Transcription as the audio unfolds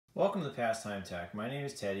Welcome to Pastime Tech. My name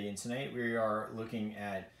is Teddy, and tonight we are looking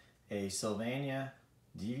at a Sylvania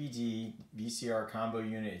DVD VCR combo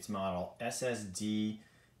unit. It's model SSD803.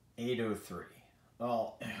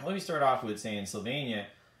 Well, let me start off with saying Sylvania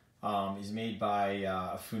is made by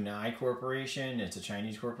Funai Corporation. It's a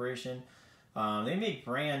Chinese corporation. They make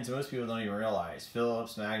brands most people don't even realize: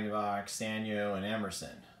 Philips, Magnavox, Sanyo, and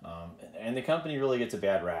Emerson. And the company really gets a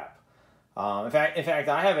bad rap. In fact,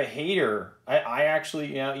 I have a hater. I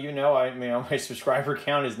actually, my subscriber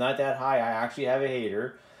count is not that high. I actually have a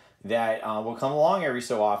hater that will come along every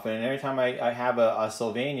so often, and every time I have a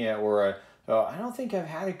Sylvania or I don't think I've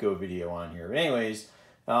had a Go video on here, but anyways,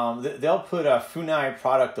 they'll put a Funai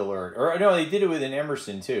product alert, or no, they did it with an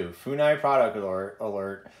Emerson too. Funai product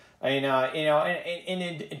alert.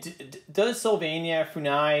 Does Sylvania,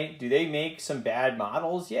 Funai, do they make some bad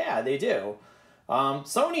models? Yeah, they do.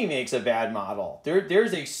 Sony makes a bad model.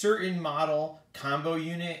 There's a certain model combo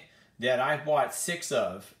unit that I've bought 6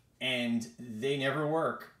 of, and they never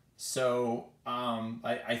work. So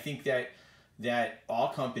I think that all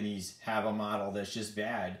companies have a model that's just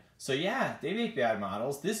bad. So yeah, they make bad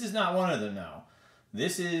models. This is not one of them though.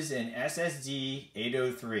 This is an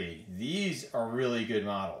SSD803. These are really good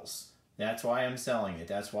models. That's why I'm selling it.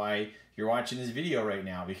 That's why you're watching this video right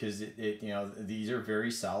now, because these are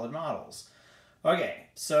very solid models. Okay,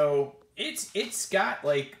 so it's got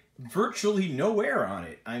like virtually no wear on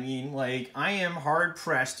it. I mean, like, I am hard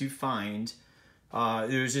pressed to find.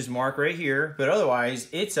 There's this mark right here, but otherwise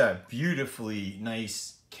it's a beautifully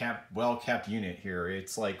nice well kept unit here.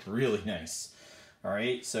 It's like really nice. All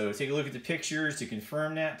right, so take a look at the pictures to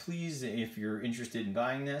confirm that, please, if you're interested in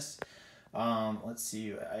buying this. Let's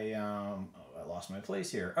see. I lost my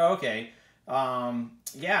place here. Oh, okay.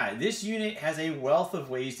 Yeah, this unit has a wealth of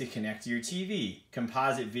ways to connect to your TV.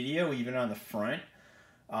 Composite video, even on the front.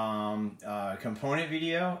 Component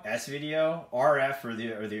video, S video, RF, or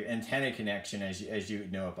the antenna connection, as you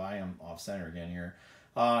know it by. I'm off center again here.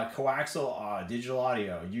 Coaxial digital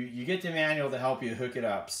audio. You get the manual to help you hook it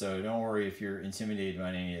up, so don't worry if you're intimidated by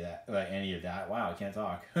any of that. Wow, I can't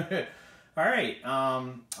talk. All right,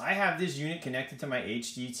 I have this unit connected to my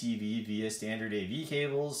HD TV via standard AV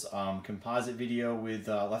cables, composite video with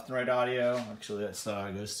left and right audio. Actually, let's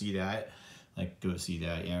go see that. Go see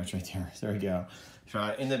that. Yeah, it's right there. There we go.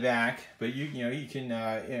 In the back, but you can.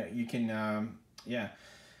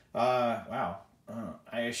 Wow.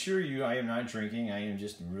 I assure you, I am not drinking. I am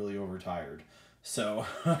just really overtired. So,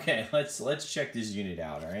 okay, let's check this unit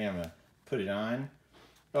out. All right, I'm gonna put it on.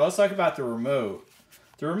 Well, let's talk about the remote.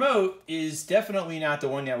 The remote is definitely not the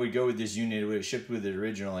one that would go with this unit. It would have shipped with it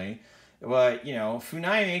originally. But,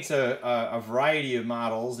 Funai makes a variety of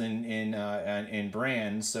models and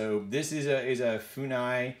brands. So this is a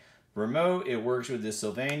Funai remote. It works with the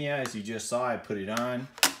Sylvania. As you just saw, I put it on.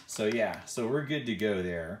 So yeah, so we're good to go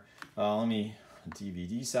there. Let me,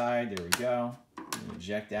 DVD side, there we go.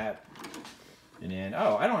 Eject that. And then,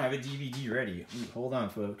 oh, I don't have a DVD ready. Ooh, hold on,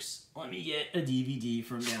 folks. Let me get a DVD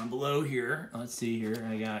from down below here. Let's see here.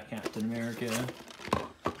 I got Captain America.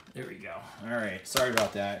 There we go. All right, sorry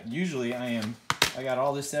about that. Usually I got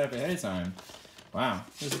all this set up ahead of time. Wow,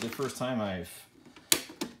 this is the first time I'm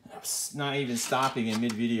not even stopping in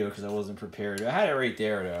mid-video because I wasn't prepared. I had it right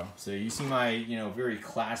there, though. So you see my, very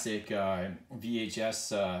classic VHS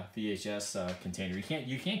container.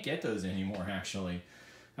 You can't get those anymore, actually.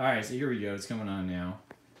 All right, so here we go. It's coming on now.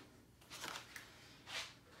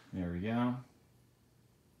 There we go.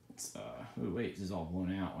 It's, oh, wait, this is all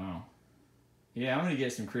blown out. Wow. Yeah, I'm going to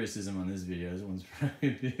get some criticism on this video. This one's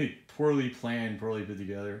poorly planned, poorly put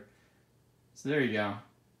together. So there you go.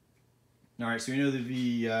 All right, so we know the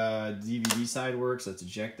DVD side works. Let's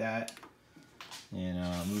eject that. And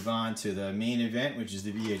move on to the main event, which is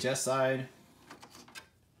the VHS side.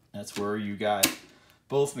 That's where you got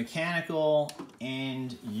both mechanical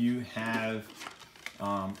and you have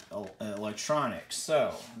electronics.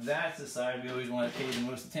 So that's the side we always want to pay the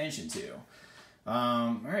most attention to.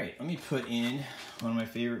 All right, let me put in one of my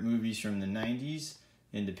favorite movies from the 90s,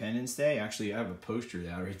 Independence Day. Actually, I have a poster of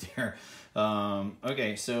that right there.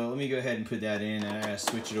 Okay, so let me go ahead and put that in. I gotta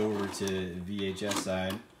switch it over to the VHS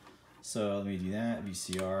side. So let me do that.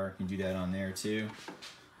 VCR, you can do that on there too.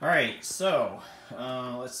 All right, so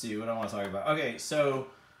let's see what I want to talk about. Okay, so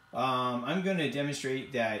I'm going to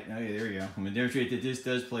demonstrate that. Okay, there we go. I'm going to demonstrate that this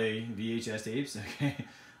does play VHS tapes. Okay,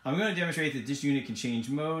 I'm going to demonstrate that this unit can change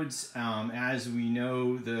modes. As we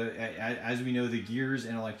know, the gears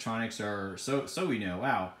and electronics are so we know.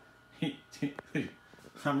 Wow,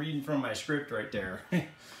 I'm reading from my script right there.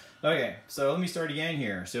 Okay, so let me start again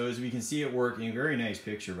here. So as we can see it working, very nice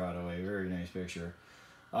picture, by the way, very nice picture.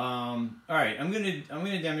 All right, I'm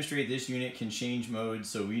gonna demonstrate this unit can change modes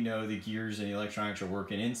so we know the gears and the electronics are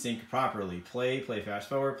working in sync properly. Play fast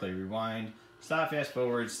forward, play rewind, stop fast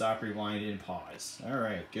forward, stop rewind, and pause. All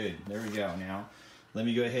right, good. There we go. Now, let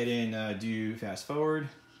me go ahead and do fast forward.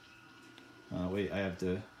 Wait, I have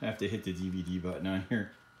to hit the DVD button on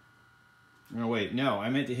here. Oh wait, no, I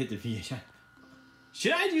meant to hit the VHS.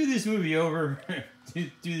 Should I do this movie over? do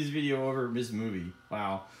this video over this movie?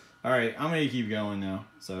 Wow. All right, I'm gonna keep going now.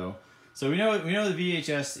 So we know the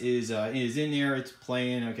VHS is in there. It's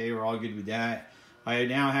playing. Okay, we're all good with that. I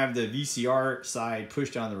now have the VCR side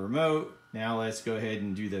pushed on the remote. Now let's go ahead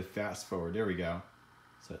and do the fast forward. There we go.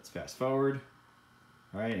 So it's fast forward.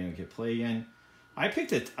 All right, and we hit play again. I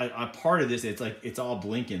picked a part of this. It's all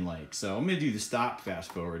blinking like. So I'm gonna do the stop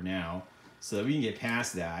fast forward now, so that we can get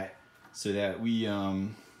past that, so that we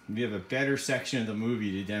have a better section of the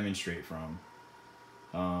movie to demonstrate from.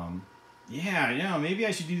 Yeah, maybe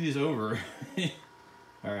I should do this over.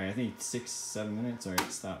 All right, I think 6-7 minutes. All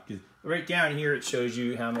right, stop. 'Cause right down here it shows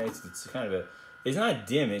you how many. It's kind of it's not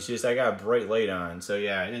dim. It's just I got a bright light on. So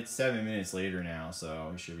yeah, it's 7 minutes later now,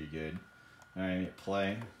 so it should be good. All right, hit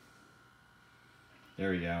play.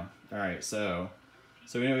 There we go. All right, so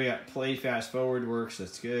we know we got play fast forward works.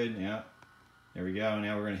 That's good. Yeah. There we go.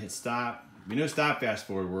 Now we're gonna hit stop. We know stop fast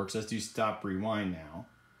forward works. Let's do stop rewind now.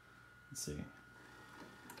 Let's see.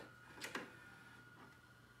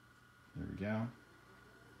 There we go.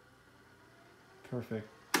 Perfect.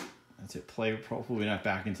 That's it. Play. Hopefully not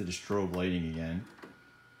back into the strobe lighting again.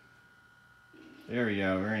 There we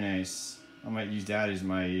go. Very nice. I might use that as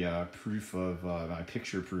my proof of my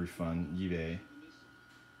picture proof on eBay.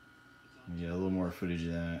 Get a little more footage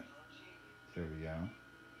of that. There we go.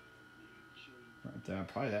 Right there,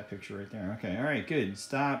 probably that picture right there. Okay, all right, good.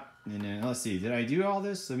 Stop. And then let's see. Did I do all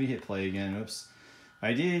this? Let me hit play again. Oops.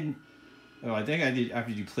 I did. Oh, I think I did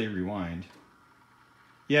after you play rewind.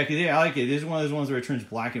 Yeah, because I like it. This is one of those ones where it turns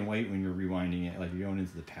black and white when you're rewinding it, like you're going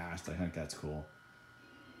into the past. I think that's cool.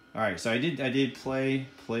 All right, so I did play,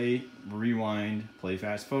 rewind, play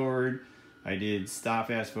fast forward. I did stop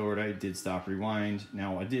fast forward. I did stop rewind.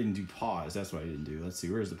 Now I didn't do pause. That's what I didn't do. Let's see.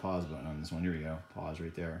 Where's the pause button on this one? Here we go. Pause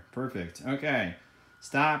right there. Perfect. Okay.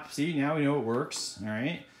 Stop. See, now we know it works. All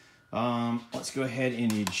right. Let's go ahead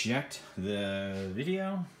and eject the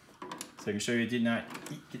video so I can show you it did not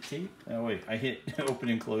eat the tape. Oh wait, I hit open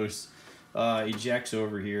and close. Ejects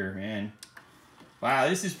over here, man. Wow,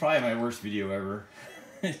 this is probably my worst video ever.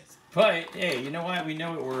 But hey, you know what? We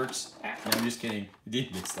know it works. No, I'm just kidding. It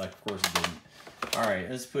didn't get stuck. Of course it didn't. All right,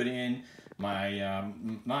 let's put in my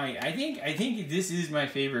I think this is my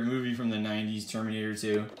favorite movie from the '90s, Terminator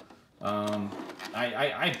 2.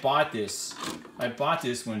 I bought this. I bought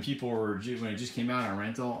this when when it just came out on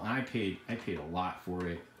rental, and I paid a lot for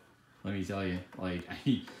it. Let me tell you, like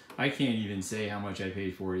I can't even say how much I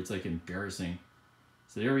paid for it. It's like embarrassing.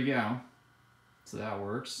 So there we go. So that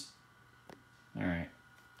works. All right.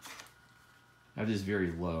 I have this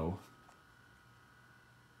very low.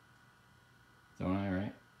 Don't I,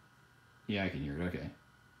 right? Yeah, I can hear it. Okay.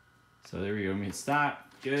 So there we go. Let me hit stop.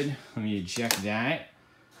 Good. Let me eject that.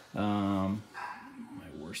 My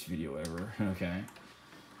worst video ever. Okay.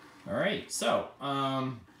 All right. So,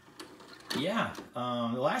 yeah.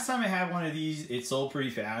 The last time I had one of these, it sold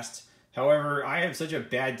pretty fast. However, I have such a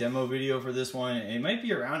bad demo video for this one. It might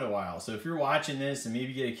be around a while. So if you're watching this and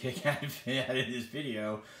maybe get a kick out of this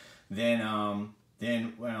video,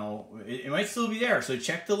 then well, it might still be there. So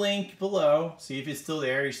check the link below, see if it's still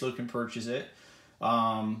there. You still can purchase it.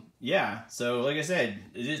 Yeah. So like I said,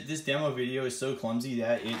 this demo video is so clumsy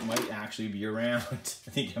that it might actually be around. I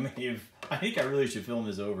think I really should film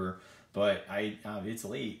this over, but it's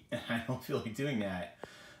late. I don't feel like doing that.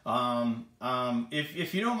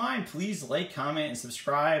 If you don't mind, please like, comment, and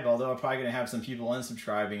subscribe. Although I'm probably gonna have some people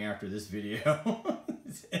unsubscribing after this video.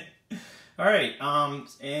 All right,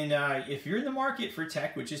 if you're in the market for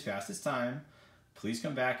tech, which is past its time, please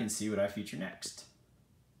come back and see what I feature next.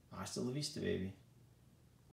 Hasta la vista, baby.